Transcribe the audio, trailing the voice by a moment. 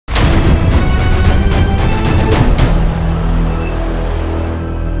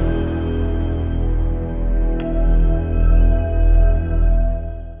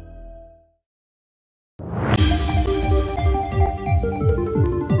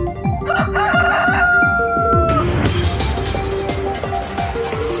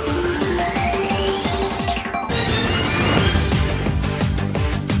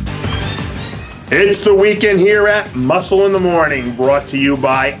It's the weekend here at Muscle in the Morning, brought to you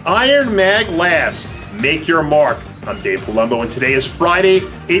by Iron Mag Labs. Make your mark. I'm Dave Palumbo, and today is Friday,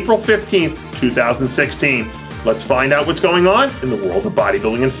 April 15th, 2016. Let's find out what's going on in the world of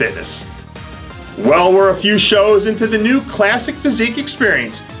bodybuilding and fitness. Well, we're a few shows into the new Classic Physique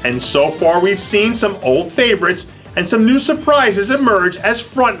experience, and so far we've seen some old favorites and some new surprises emerge as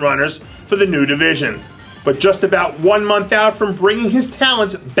frontrunners for the new division. But just about 1 month out from bringing his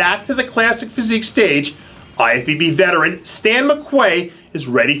talents back to the Classic Physique stage, IFBB veteran Stan McQuay is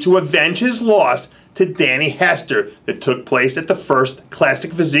ready to avenge his loss to Danny Hester that took place at the first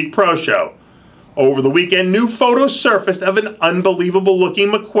Classic Physique Pro Show. Over the weekend, new photos surfaced of an unbelievable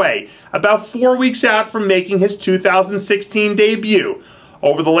looking McQuay about 4 weeks out from making his 2016 debut.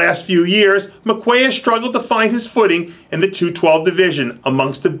 Over the last few years, McQuay has struggled to find his footing in the 212 division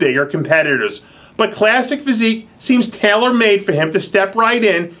amongst the bigger competitors. But Classic Physique seems tailor-made for him to step right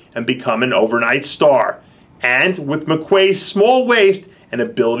in and become an overnight star. And with McQuay's small waist and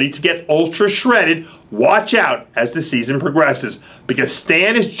ability to get ultra shredded, watch out as the season progresses, because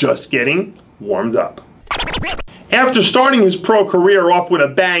Stan is just getting warmed up. After starting his pro career off with a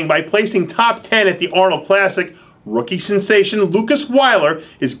bang by placing top 10 at the Arnold Classic, rookie sensation Lukas Wyler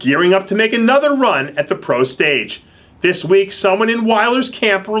is gearing up to make another run at the pro stage. This week, someone in Wyler's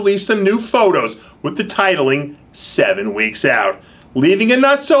camp released some new photos with the titling 7 weeks out, leaving a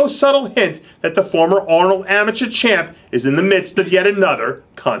not-so-subtle hint that the former Arnold amateur champ is in the midst of yet another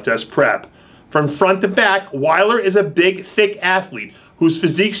contest prep. From front to back, Wyler is a big, thick athlete whose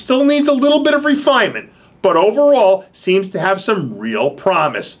physique still needs a little bit of refinement, but overall seems to have some real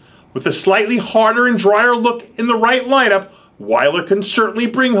promise. With a slightly harder and drier look in the right lineup, Wyler can certainly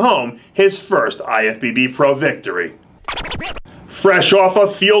bring home his first IFBB Pro victory. Fresh off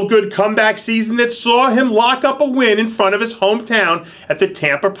a feel-good comeback season that saw him lock up a win in front of his hometown at the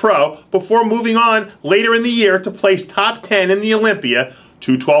Tampa Pro before moving on later in the year to place top 10 in the Olympia,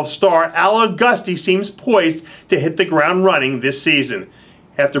 212 star Auguste seems poised to hit the ground running this season.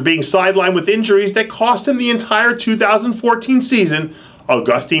 After being sidelined with injuries that cost him the entire 2014 season,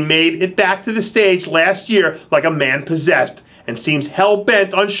 Auguste made it back to the stage last year like a man possessed and seems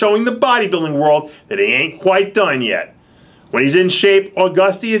hell-bent on showing the bodybuilding world that he ain't quite done yet. When he's in shape,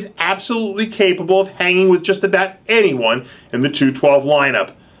 Auguste is absolutely capable of hanging with just about anyone in the 212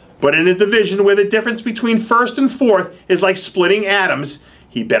 lineup. But in a division where the difference between first and fourth is like splitting atoms,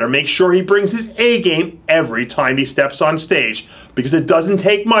 he better make sure he brings his A game every time he steps on stage, because it doesn't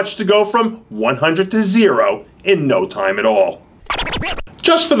take much to go from 100 to 0 in no time at all.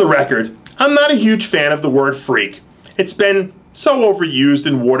 Just for the record, I'm not a huge fan of the word freak. It's been so overused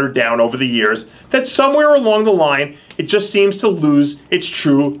and watered down over the years that somewhere along the line it just seems to lose its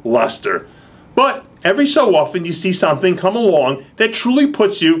true luster. But every so often you see something come along that truly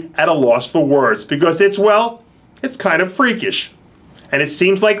puts you at a loss for words, because it's kind of freakish. And it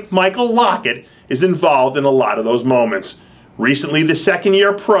seems like Michael Lockett is involved in a lot of those moments. Recently, the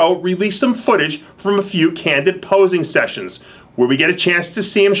second-year pro released some footage from a few candid posing sessions, where we get a chance to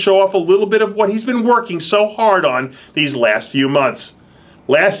see him show off a little bit of what he's been working so hard on these last few months.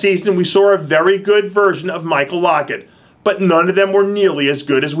 Last season, we saw a very good version of Michael Lockett, but none of them were nearly as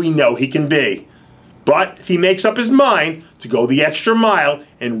good as we know he can be. But if he makes up his mind to go the extra mile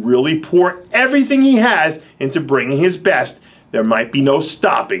and really pour everything he has into bringing his best, there might be no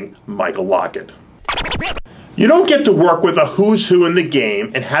stopping Michael Lockett. You don't get to work with a who's who in the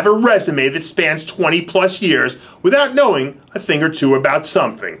game and have a resume that spans 20+ years without knowing a thing or two about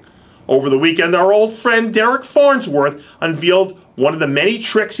something. Over the weekend, our old friend Derek Farnsworth unveiled one of the many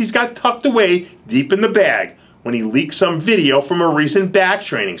tricks he's got tucked away deep in the bag when he leaked some video from a recent back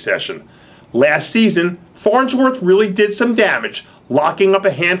training session. Last season, Farnsworth really did some damage, locking up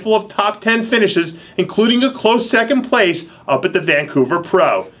a handful of top 10 finishes, including a close second place up at the Vancouver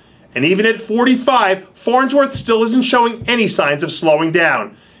Pro. And even at 45, Farnsworth still isn't showing any signs of slowing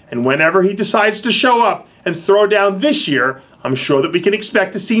down. And whenever he decides to show up and throw down this year, I'm sure that we can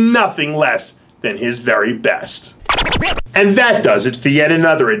expect to see nothing less than his very best. And that does it for yet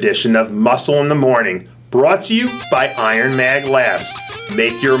another edition of Muscle in the Morning, brought to you by Iron Mag Labs.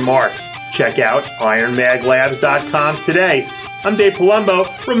 Make your mark. Check out ironmaglabs.com today. I'm Dave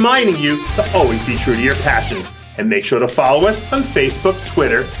Palumbo, reminding you to always be true to your passions. And make sure to follow us on Facebook,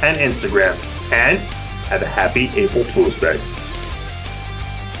 Twitter, and Instagram. And have a happy April Fool's Day.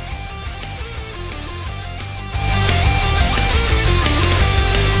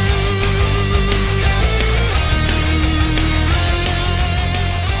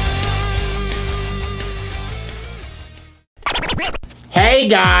 Hey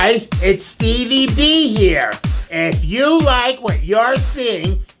guys, it's Stevie B here. If you like what you're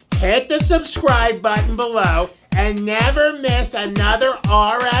seeing, hit the subscribe button below and never miss another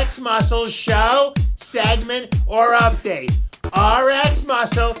RX Muscle show, segment, or update. RX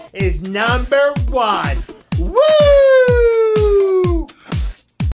Muscle is #1. Woo!